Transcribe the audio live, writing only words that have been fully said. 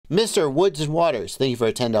Mr. Woods and Waters, thank you for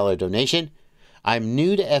a $10 donation. I'm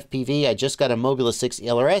new to FPV. I just got a Mobula 6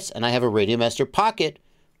 ELRS, and I have a Radiomaster Pocket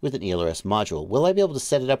with an ELRS module. Will I be able to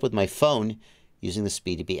set it up with my phone using the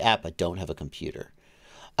SpeedyBee app? I don't have a computer.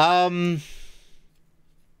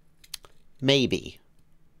 Maybe.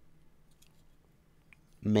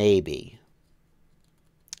 Maybe.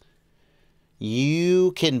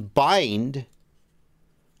 You can bind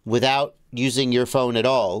without using your phone at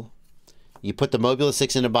all. You put the Mobula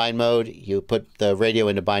 6 into bind mode, you put the radio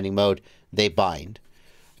into binding mode, they bind.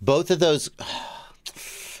 Both of those...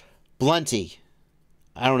 Blunty,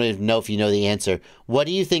 I don't even know if you know the answer. What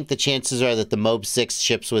do you think the chances are that the Mob 6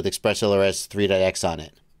 ships with ExpressLRS 3.x on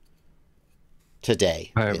it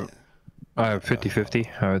today? I have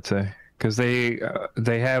 50-50, I would say. Because they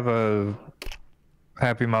have a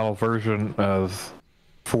happy model version of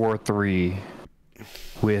 4.3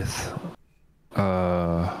 with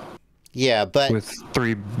yeah, but with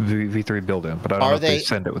V3 built-in, but I don't know if they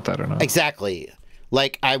send it with that or not. Exactly.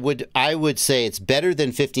 Like I would say it's better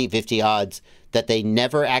than 50-50 odds that they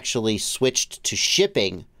never actually switched to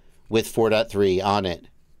shipping with 4.3 on it.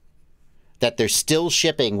 That they're still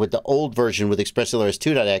shipping with the old version with ExpressLRS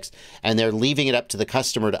 2.x, and they're leaving it up to the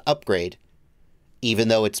customer to upgrade, even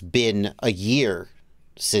though it's been a year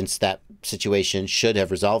since that situation should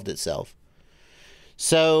have resolved itself.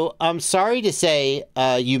 So I'm sorry to say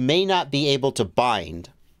you may not be able to bind.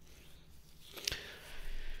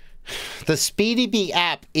 The SpeedyBee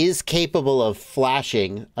app is capable of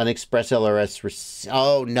flashing an ExpressLRS.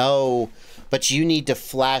 Oh, no. But you need to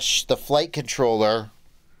flash the flight controller.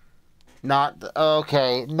 Not...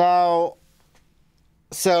 Okay, no.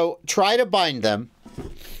 So try to bind them.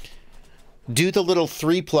 Do the little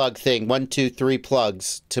 3-plug thing. 1, 2, 3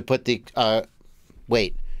 plugs to put the...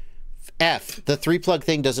 wait. F. The 3-plug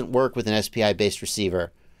thing doesn't work with an SPI-based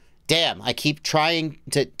receiver. Damn, I keep trying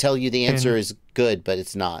to tell you the answer is good, but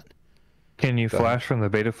it's not. Can you flash from the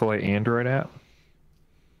Betaflight Android app?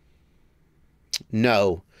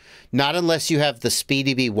 No. Not unless you have the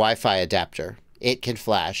SpeedyBee Wi-Fi adapter. It can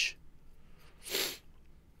flash.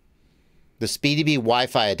 The SpeedyBee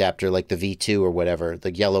Wi-Fi adapter, like the V2 or whatever,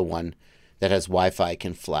 the yellow one that has Wi-Fi,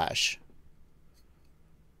 can flash.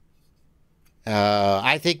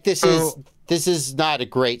 I think this is not a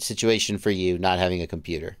great situation for you, not having a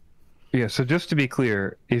computer. Yeah, so just to be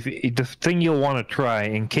clear, if the thing you'll want to try,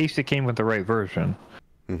 in case it came with the right version,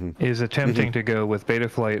 is attempting to go with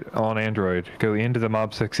Betaflight on Android, go into the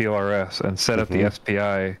Mob 6 ELRS and set up the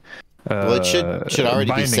SPI. Well, it should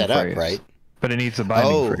already be set up, right? But it needs a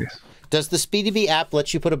binding phrase. Does the SpeedyBee app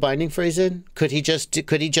let you put a binding phrase in? Could he just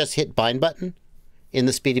hit bind button in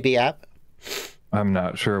the SpeedyBee app? I'm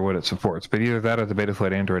not sure what it supports, but either that or the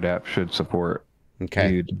Betaflight Android app should support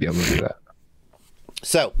you to be able to do that.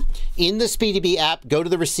 So, in the SpeedyBee app, go to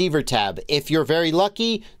the receiver tab. If you're very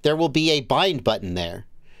lucky, there will be a bind button there.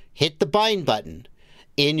 Hit the bind button.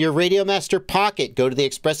 In your Radiomaster Pocket, go to the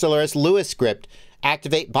ExpressLRS Lewis script,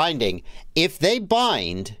 activate binding. If they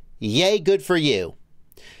bind, yay, good for you.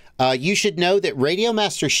 You should know that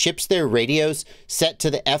Radiomaster ships their radios set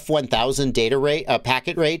to the F1000 data rate,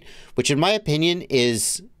 packet rate, which in my opinion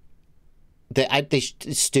is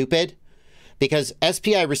stupid, because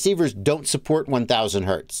SPI receivers don't support 1000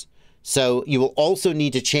 hertz. So you will also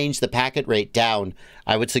need to change the packet rate down.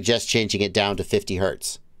 I would suggest changing it down to 50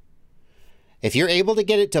 hertz. If you're able to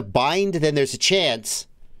get it to bind, then there's a chance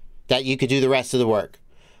that you could do the rest of the work.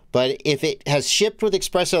 But if it has shipped with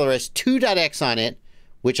ExpressLRS 2.x on it,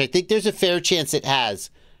 which I think there's a fair chance it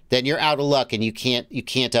has, then you're out of luck and you can't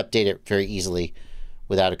update it very easily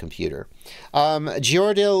without a computer.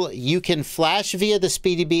 Giordil, you can flash via the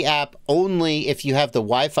SpeedyBee app only if you have the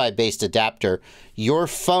Wi-Fi based adapter. Your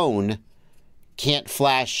phone can't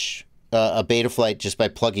flash a Betaflight just by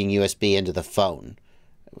plugging USB into the phone.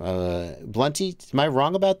 Blunty, am I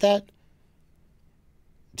wrong about that?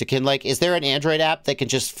 Is there an Android app that can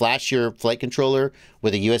just flash your flight controller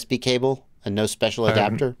with a USB cable and no special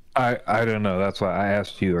adapter? I don't know. That's why I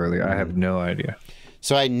asked you earlier. I have no idea.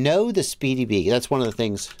 So I know the SpeedyBee. That's one of the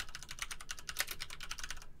things.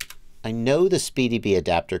 I know the SpeedyBee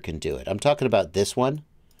adapter can do it. I'm talking about this one.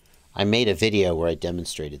 I made a video where I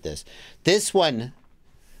demonstrated this. This one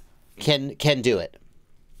can do it.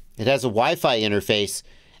 It has a Wi-Fi interface,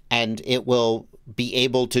 and it will be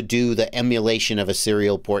able to do the emulation of a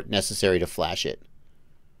serial port necessary to flash it.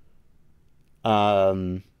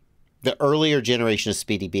 The earlier generation of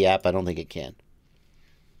SpeedyBee app, I don't think it can.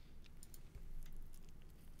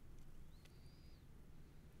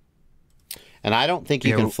 And I don't think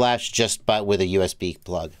you can flash just with a USB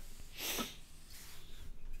plug.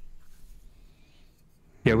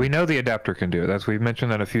 Yeah, we know the adapter can do it. We've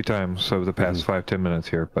mentioned that a few times over the past 5-10 minutes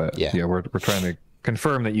here. But yeah, we're trying to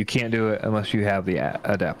confirm that you can't do it unless you have the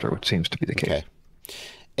adapter, which seems to be the case. Okay.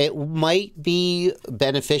 It might be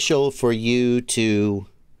beneficial for you to,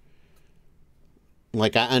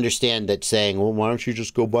 like, I understand that saying, well, why don't you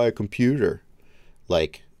just go buy a computer?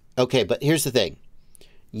 Like, okay, but here's the thing.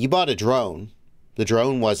 You bought a drone. The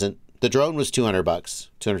drone was $200, $250,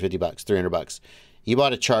 $300. You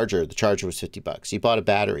bought a charger. The charger was $50. You bought a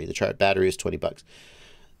battery. The battery was $20.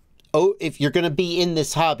 Oh, if you're going to be in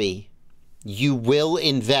this hobby, you will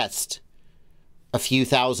invest a few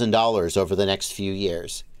 $1,000s over the next few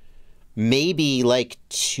years. Maybe like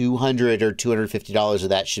 $200 or $250 of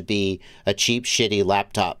that should be a cheap, shitty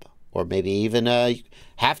laptop, or maybe even a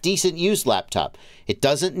half-decent used laptop. It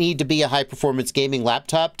doesn't need to be a high-performance gaming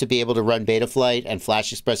laptop to be able to run Betaflight and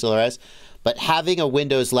flash ExpressLRS, but having a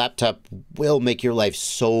Windows laptop will make your life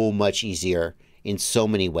so much easier in so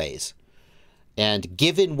many ways. And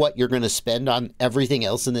given what you're going to spend on everything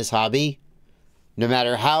else in this hobby, no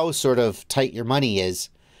matter how sort of tight your money is,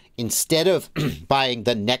 instead of buying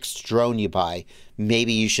the next drone you buy,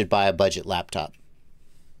 maybe you should buy a budget laptop.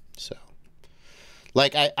 So,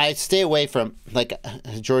 like, I stay away from, like,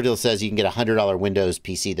 Jordil says you can get a $100 Windows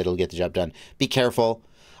PC that'll get the job done. Be careful.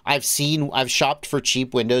 I've shopped for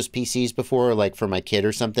cheap Windows PCs before, like for my kid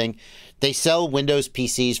or something. They sell Windows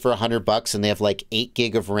PCs for $100 and they have like 8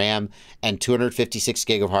 gig of RAM and 256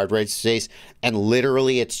 gig of hard drive space. And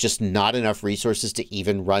literally it's just not enough resources to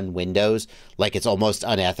even run Windows. Like, it's almost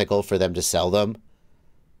unethical for them to sell them.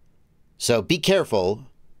 So be careful.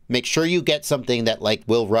 Make sure you get something that like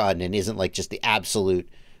will run and isn't like just the absolute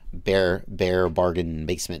bare bargain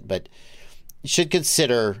basement. But you should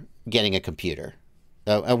consider getting a computer.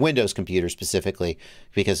 A Windows computer specifically,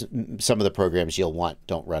 because some of the programs you'll want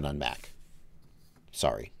don't run on Mac.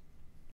 Sorry.